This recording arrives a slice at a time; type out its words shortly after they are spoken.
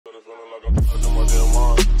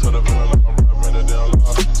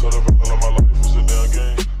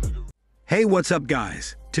Hey, what's up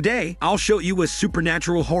guys? Today, I'll show you a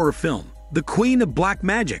supernatural horror film, The Queen of Black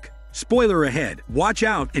Magic. Spoiler ahead, watch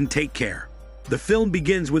out and take care. The film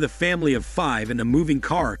begins with a family of 5 in a moving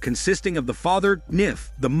car consisting of the father, Nif,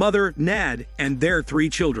 the mother, Nad, and their 3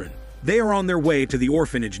 children. They are on their way to the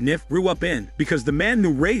orphanage Nif grew up in because the man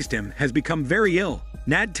who raised him has become very ill.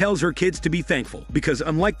 Nad tells her kids to be thankful because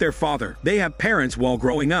unlike their father, they have parents while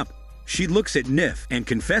growing up. She looks at Nif and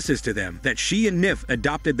confesses to them that she and Nif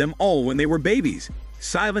adopted them all when they were babies.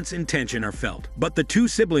 Silence and tension are felt, but the 2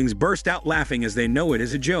 siblings burst out laughing as they know it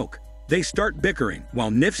is a joke. They start bickering, while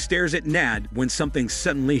Nif stares at Nad when something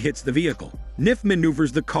suddenly hits the vehicle. Nif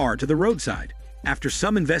maneuvers the car to the roadside. After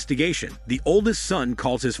some investigation, the oldest son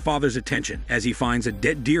calls his father's attention as he finds a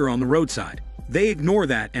dead deer on the roadside. They ignore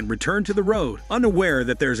that and return to the road, unaware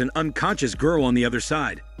that there's an unconscious girl on the other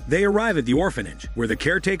side. They arrive at the orphanage, where the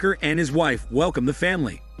caretaker and his wife welcome the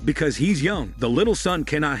family. Because he's young, the little son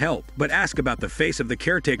cannot help but ask about the face of the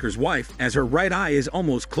caretaker's wife as her right eye is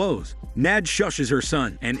almost closed. Nad shushes her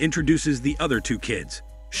son and introduces the other 2 kids.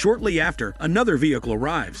 Shortly after, another vehicle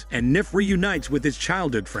arrives, and Nif reunites with his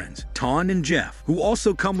childhood friends, Ton and Jeff, who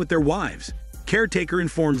also come with their wives. Caretaker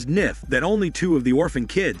informs Nif that only 2 of the orphan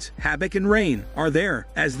kids, Havoc and Rain, are there,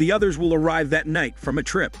 as the others will arrive that night from a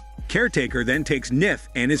trip. Caretaker then takes Nif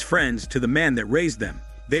and his friends to the man that raised them.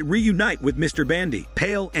 They reunite with Mr. Bandy,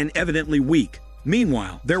 pale and evidently weak.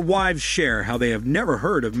 Meanwhile, their wives share how they have never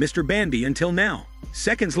heard of Mr. Bandy until now.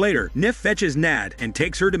 Seconds later, Nif fetches Nad and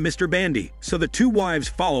takes her to Mr. Bandy, so the 2 wives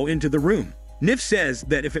follow into the room. Nif says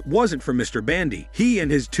that if it wasn't for Mr. Bandy, he and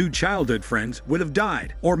his 2 childhood friends would have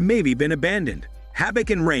died, or maybe been abandoned.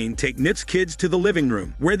 Havoc and Rain take Nif's kids to the living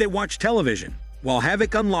room, where they watch television. While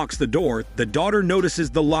Havoc unlocks the door, the daughter notices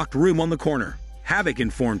the locked room on the corner. Havoc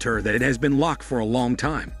informed her that it has been locked for a long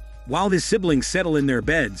time. While his siblings settle in their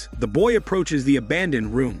beds, the boy approaches the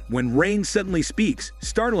abandoned room when Rain suddenly speaks,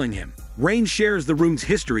 startling him. Rain shares the room's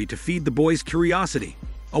history to feed the boy's curiosity.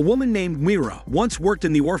 A woman named Mira once worked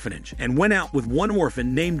in the orphanage and went out with one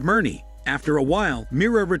orphan named Myrnie. After a while,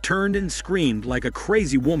 Mira returned and screamed like a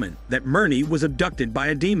crazy woman that Myrnie was abducted by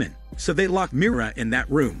a demon. So they locked Mira in that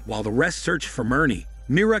room while the rest searched for Myrnie.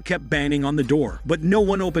 Mira kept banging on the door, but no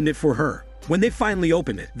one opened it for her. When they finally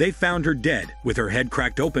opened it, they found her dead, with her head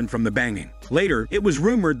cracked open from the banging. Later, it was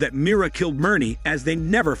rumored that Mira killed Myrnie as they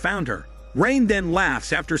never found her. Rain then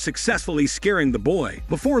laughs after successfully scaring the boy,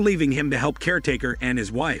 before leaving him to help caretaker and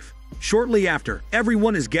his wife. Shortly after,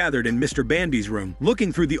 everyone is gathered in Mr. Bandy's room,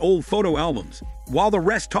 looking through the old photo albums. While the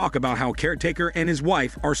rest talk about how caretaker and his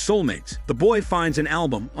wife are soulmates, the boy finds an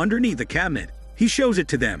album underneath the cabinet. He shows it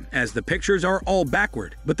to them, as the pictures are all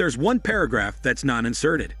backward, but there's one paragraph that's not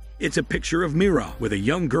inserted. It's a picture of Mira with a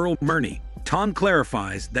young girl, Myrnie. Ton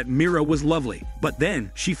clarifies that Mira was lovely, but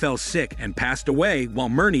then she fell sick and passed away while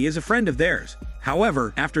Myrnie is a friend of theirs.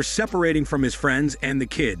 However, after separating from his friends and the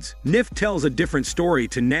kids, Nif tells a different story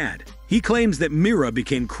to Nad. He claims that Mira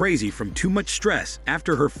became crazy from too much stress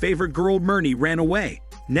after her favorite girl Myrnie ran away.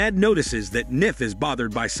 Nad notices that Nif is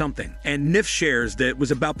bothered by something, and Nif shares that it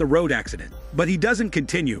was about the road accident. But he doesn't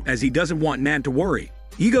continue as he doesn't want Nad to worry.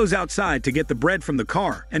 He goes outside to get the bread from the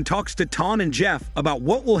car and talks to Ton and Jeff about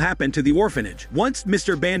what will happen to the orphanage once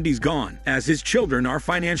Mr. Bandy's gone, as his children are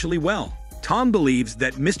financially well. Ton believes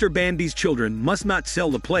that Mr. Bandy's children must not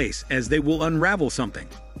sell the place as they will unravel something.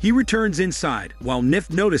 He returns inside while Nif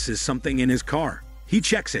notices something in his car. He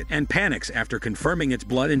checks it and panics after confirming it's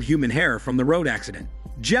blood and human hair from the road accident.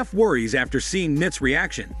 Jeff worries after seeing Nif's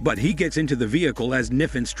reaction, but he gets into the vehicle as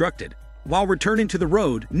Nif instructed. While returning to the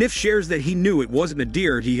road, Nif shares that he knew it wasn't a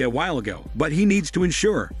deer he hit a while ago, but he needs to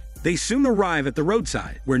ensure. They soon arrive at the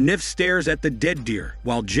roadside, where Nif stares at the dead deer,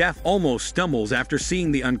 while Jeff almost stumbles after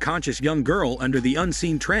seeing the unconscious young girl under the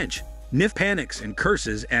unseen trench. Nif panics and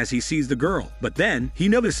curses as he sees the girl, but then he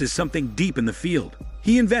notices something deep in the field.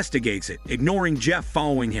 He investigates it, ignoring Jeff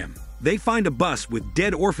following him. They find a bus with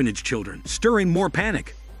dead orphanage children, stirring more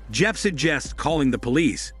panic. Jeff suggests calling the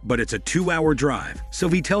police, but it's a 2-hour drive, so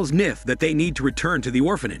he tells Nif that they need to return to the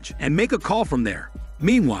orphanage and make a call from there.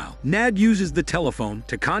 Meanwhile, Nad uses the telephone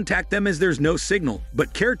to contact them as there's no signal,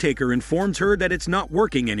 but caretaker informs her that it's not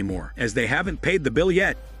working anymore as they haven't paid the bill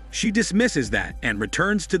yet. She dismisses that and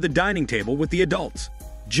returns to the dining table with the adults.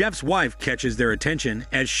 Jeff's wife catches their attention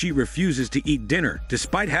as she refuses to eat dinner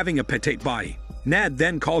despite having a petite body. Nad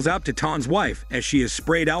then calls out to Ton's wife as she has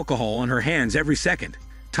sprayed alcohol on her hands every second.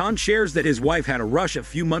 Ton shares that his wife had a rush a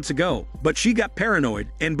few months ago, but she got paranoid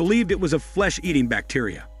and believed it was a flesh-eating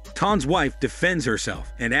bacteria. Ton's wife defends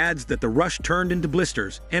herself and adds that the rush turned into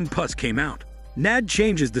blisters and pus came out. Nad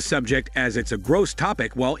changes the subject as it's a gross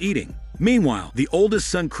topic while eating. Meanwhile, the oldest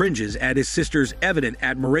son cringes at his sister's evident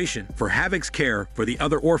admiration for Havoc's care for the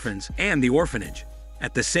other orphans and the orphanage.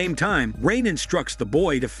 At the same time, Rain instructs the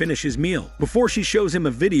boy to finish his meal before she shows him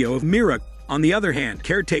a video of Mira. On the other hand,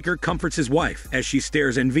 Caretaker comforts his wife as she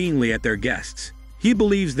stares envyingly at their guests. He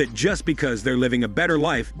believes that just because they're living a better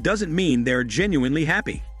life doesn't mean they're genuinely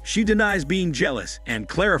happy. She denies being jealous and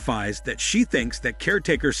clarifies that she thinks that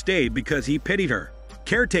Caretaker stayed because he pitied her.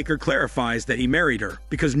 Caretaker clarifies that he married her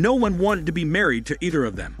because no one wanted to be married to either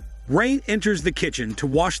of them. Rain enters the kitchen to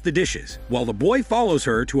wash the dishes, while the boy follows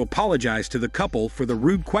her to apologize to the couple for the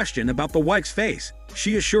rude question about the wife's face.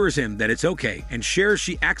 She assures him that it's okay and shares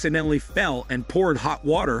she accidentally fell and poured hot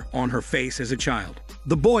water on her face as a child.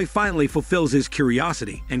 The boy finally fulfills his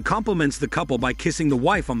curiosity and compliments the couple by kissing the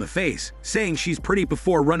wife on the face, saying she's pretty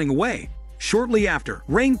before running away. Shortly after,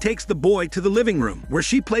 Rain takes the boy to the living room, where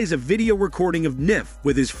she plays a video recording of Nif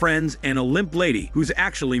with his friends and a limp lady who's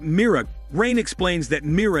actually Mira. Rain explains that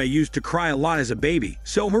Mira used to cry a lot as a baby,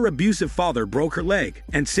 so her abusive father broke her leg,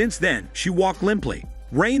 and since then, she walked limply.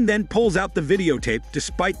 Rain then pulls out the videotape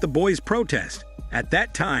despite the boy's protest. At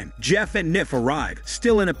that time, Jeff and Nif arrive,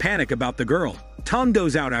 still in a panic about the girl. Tom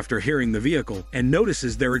goes out after hearing the vehicle and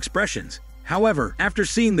notices their expressions. However, after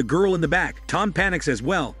seeing the girl in the back, Tom panics as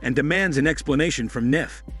well and demands an explanation from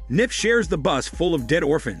Nif. Nif shares the bus full of dead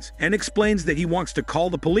orphans and explains that he wants to call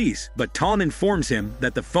the police, but Tom informs him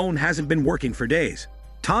that the phone hasn't been working for days.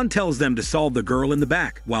 Tom tells them to solve the girl in the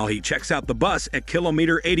back while he checks out the bus at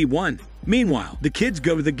kilometer 81. Meanwhile, the kids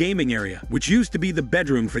go to the gaming area, which used to be the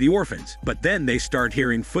bedroom for the orphans, but then they start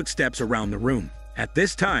hearing footsteps around the room. At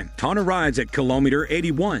this time, Ton arrives at kilometer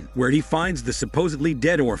 81, where he finds the supposedly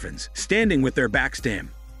dead orphans standing with their backs to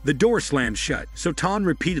him. The door slams shut, so Ton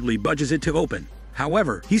repeatedly budges it to open.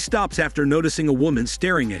 However, he stops after noticing a woman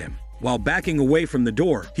staring at him. While backing away from the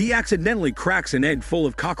door, he accidentally cracks an egg full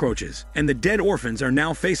of cockroaches, and the dead orphans are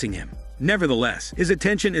now facing him. Nevertheless, his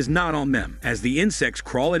attention is not on them, as the insects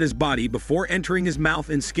crawl at his body before entering his mouth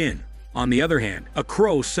and skin. On the other hand, a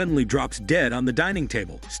crow suddenly drops dead on the dining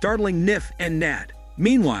table, startling Nif and Nad.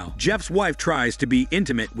 Meanwhile, Jeff's wife tries to be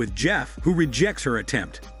intimate with Jeff, who rejects her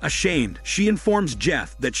attempt. Ashamed, she informs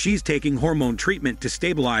Jeff that she's taking hormone treatment to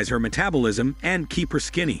stabilize her metabolism and keep her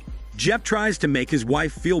skinny. Jeff tries to make his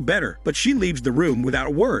wife feel better, but she leaves the room without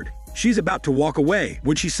a word. She's about to walk away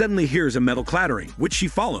when she suddenly hears a metal clattering, which she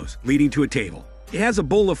follows, leading to a table. It has a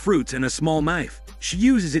bowl of fruits and a small knife. She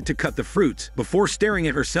uses it to cut the fruits before staring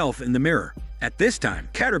at herself in the mirror. At this time,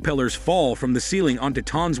 caterpillars fall from the ceiling onto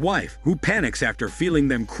Ton's wife, who panics after feeling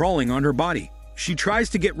them crawling on her body. She tries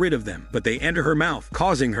to get rid of them, but they enter her mouth,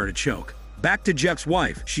 causing her to choke. Back to Jeff's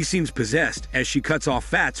wife, she seems possessed as she cuts off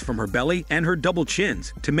fats from her belly and her double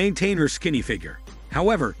chins to maintain her skinny figure.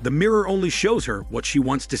 However, the mirror only shows her what she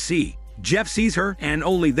wants to see. Jeff sees her, and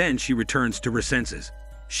only then she returns to her senses.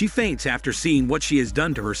 She faints after seeing what she has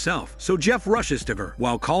done to herself, so Jeff rushes to her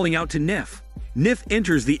while calling out to Nif. Nif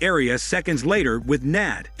enters the area seconds later with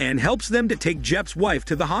Nad and helps them to take Jeff's wife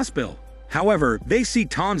to the hospital. However, they see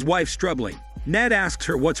Ton's wife struggling. Nad asks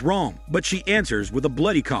her what's wrong, but she answers with a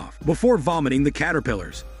bloody cough before vomiting the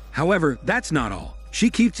caterpillars. However, that's not all. She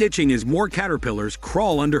keeps itching as more caterpillars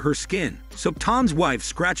crawl under her skin, so Tom's wife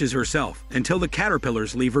scratches herself until the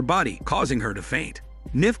caterpillars leave her body, causing her to faint.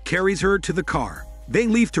 Nif carries her to the car. They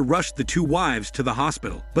leave to rush the two wives to the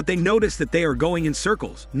hospital, but they notice that they are going in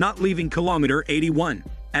circles, not leaving kilometer 81.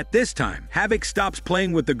 At this time, Havoc stops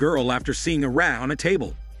playing with the girl after seeing a rat on a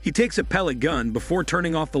table. He takes a pellet gun before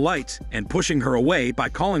turning off the lights and pushing her away by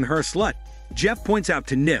calling her a slut. Jeff points out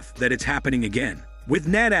to Nif that it's happening again. With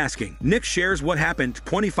Nad asking, Nick shares what happened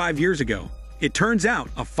 25 years ago. It turns out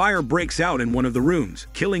a fire breaks out in one of the rooms,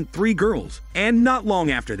 killing 3 girls. And not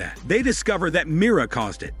long after that, they discover that Mira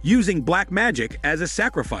caused it, using black magic as a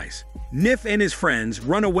sacrifice. Nif and his friends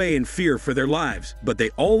run away in fear for their lives, but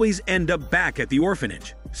they always end up back at the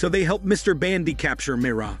orphanage. So they help Mr. Bandy capture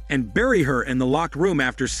Mira and bury her in the locked room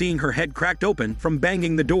after seeing her head cracked open from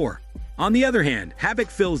banging the door. On the other hand,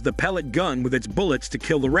 Havoc fills the pellet gun with its bullets to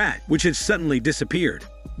kill the rat, which has suddenly disappeared.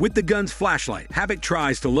 With the gun's flashlight, Havoc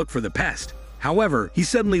tries to look for the pest. However, he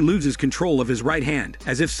suddenly loses control of his right hand,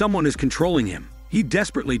 as if someone is controlling him. He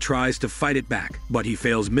desperately tries to fight it back, but he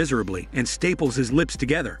fails miserably and staples his lips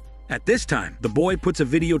together. At this time, the boy puts a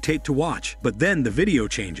videotape to watch, but then the video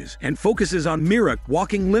changes and focuses on Mira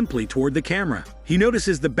walking limply toward the camera. He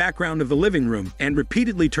notices the background of the living room and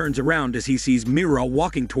repeatedly turns around as he sees Mira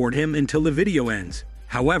walking toward him until the video ends.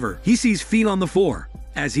 However, he sees feet on the floor.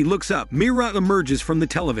 As he looks up, Mira emerges from the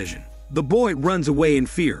television. The boy runs away in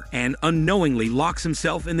fear and unknowingly locks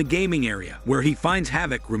himself in the gaming area, where he finds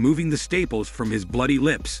Havoc removing the staples from his bloody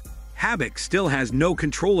lips. Havoc still has no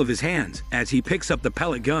control of his hands as he picks up the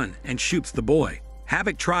pellet gun and shoots the boy.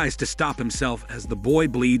 Havoc tries to stop himself as the boy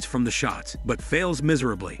bleeds from the shots, but fails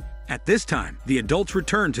miserably. At this time, the adults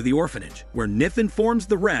return to the orphanage, where Nif informs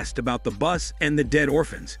the rest about the bus and the dead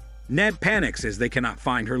orphans. Nad panics as they cannot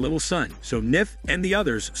find her little son, so Nif and the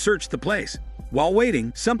others search the place. While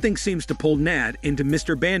waiting, something seems to pull Nad into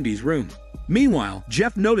Mr. Bandy's room. Meanwhile,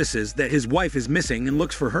 Jeff notices that his wife is missing and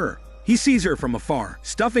looks for her. He sees her from afar,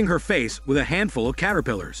 stuffing her face with a handful of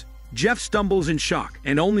caterpillars. Jeff stumbles in shock,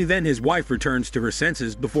 and only then his wife returns to her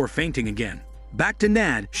senses before fainting again. Back to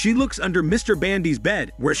Nad, she looks under Mr. Bandy's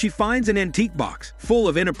bed, where she finds an antique box full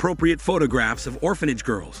of inappropriate photographs of orphanage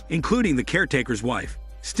girls, including the caretaker's wife.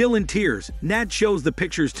 Still in tears, Nad shows the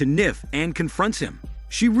pictures to Nif and confronts him.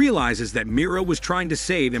 She realizes that Mira was trying to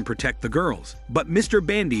save and protect the girls, but Mr.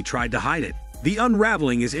 Bandy tried to hide it. The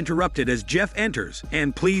unraveling is interrupted as Jeff enters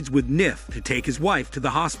and pleads with Nif to take his wife to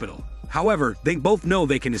the hospital. However, they both know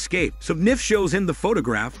they can escape, so Nif shows him the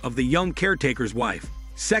photograph of the young caretaker's wife.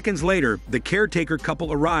 Seconds later, the caretaker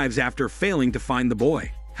couple arrives after failing to find the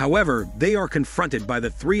boy. However, they are confronted by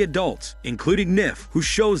the three adults, including Nif, who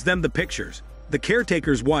shows them the pictures. The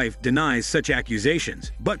caretaker's wife denies such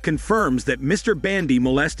accusations, but confirms that Mr. Bandy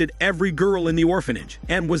molested every girl in the orphanage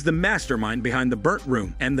and was the mastermind behind the burnt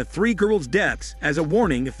room and the three girls' deaths as a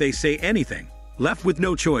warning if they say anything. Left with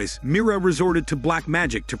no choice, Mira resorted to black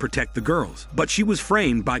magic to protect the girls, but she was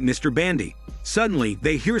framed by Mr. Bandy. Suddenly,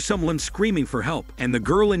 they hear someone screaming for help, and the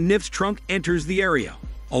girl in Nif's trunk enters the area.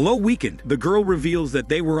 Although weakened, the girl reveals that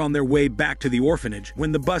they were on their way back to the orphanage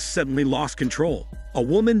when the bus suddenly lost control. A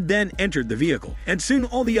woman then entered the vehicle, and soon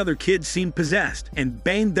all the other kids seemed possessed and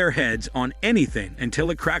banged their heads on anything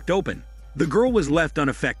until it cracked open. The girl was left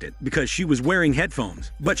unaffected because she was wearing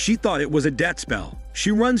headphones, but she thought it was a death spell. She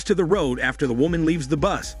runs to the road after the woman leaves the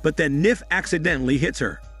bus, but then Nif accidentally hits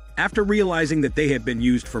her. After realizing that they had been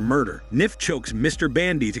used for murder, Nif chokes Mr.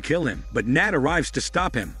 Bandy to kill him, but Nat arrives to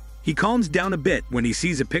stop him. He calms down a bit when he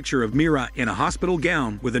sees a picture of Mira in a hospital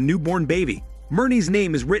gown with a newborn baby. Myrnie's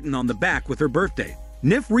name is written on the back with her birthday.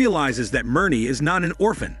 Nif realizes that Myrnie is not an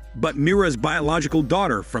orphan, but Mira's biological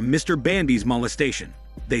daughter from Mr. Bandy's molestation.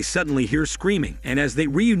 They suddenly hear screaming, and as they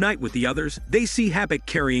reunite with the others, they see Havoc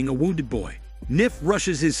carrying a wounded boy. Nif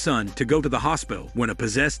rushes his son to go to the hospital when a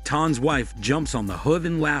possessed Tan's wife jumps on the hood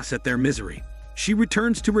and laughs at their misery. She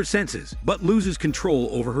returns to her senses, but loses control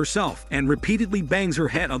over herself and repeatedly bangs her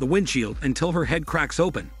head on the windshield until her head cracks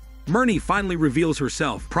open. Myrnie finally reveals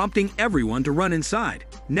herself, prompting everyone to run inside.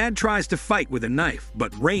 Nad tries to fight with a knife,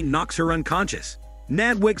 but Rain knocks her unconscious.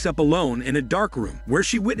 Nad wakes up alone in a dark room where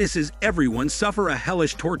she witnesses everyone suffer a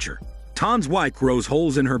hellish torture. Tan's wife grows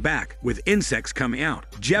holes in her back, with insects coming out.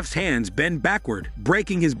 Jeff's hands bend backward,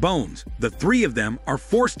 breaking his bones. The three of them are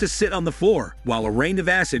forced to sit on the floor, while a rain of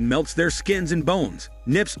acid melts their skins and bones.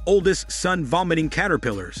 Nif's oldest son vomiting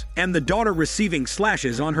caterpillars, and the daughter receiving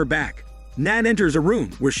slashes on her back. Nad enters a room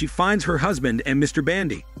where she finds her husband and Mr.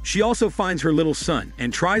 Bandy. She also finds her little son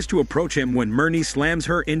and tries to approach him when Myrnie slams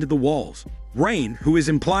her into the walls. Rain, who is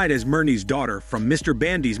implied as Myrnie's daughter from Mr.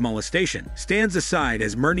 Bandy's molestation, stands aside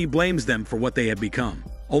as Myrnie blames them for what they have become.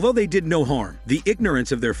 Although they did no harm, the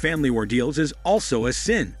ignorance of their family ordeals is also a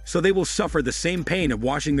sin, so they will suffer the same pain of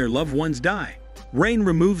watching their loved ones die. Rain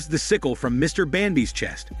removes the sickle from Mr. Bandy's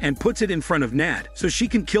chest and puts it in front of Nad so she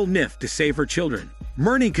can kill Nif to save her children.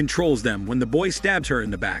 Myrnie controls them when the boy stabs her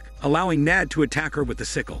in the back, allowing Nad to attack her with the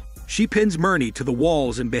sickle. She pins Myrnie to the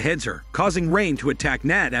walls and beheads her, causing Rain to attack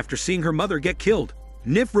Nad after seeing her mother get killed.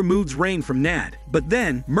 Nif removes Rain from Nad, but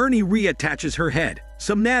then Myrnie reattaches her head,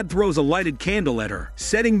 so Nad throws a lighted candle at her,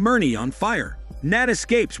 setting Myrnie on fire. Nad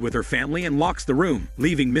escapes with her family and locks the room,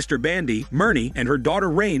 leaving Mr. Bandy, Myrnie, and her daughter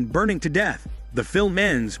Rain burning to death. The film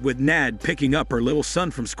ends with Nad picking up her little son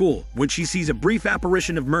from school when she sees a brief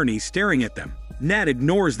apparition of Myrnie staring at them. Nad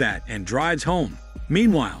ignores that and drives home.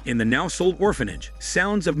 Meanwhile, in the now-sold orphanage,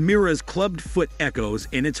 sounds of Mira's clubbed foot echoes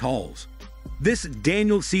in its halls. This is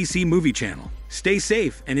Daniel CC Movie Channel. Stay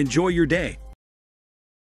safe and enjoy your day.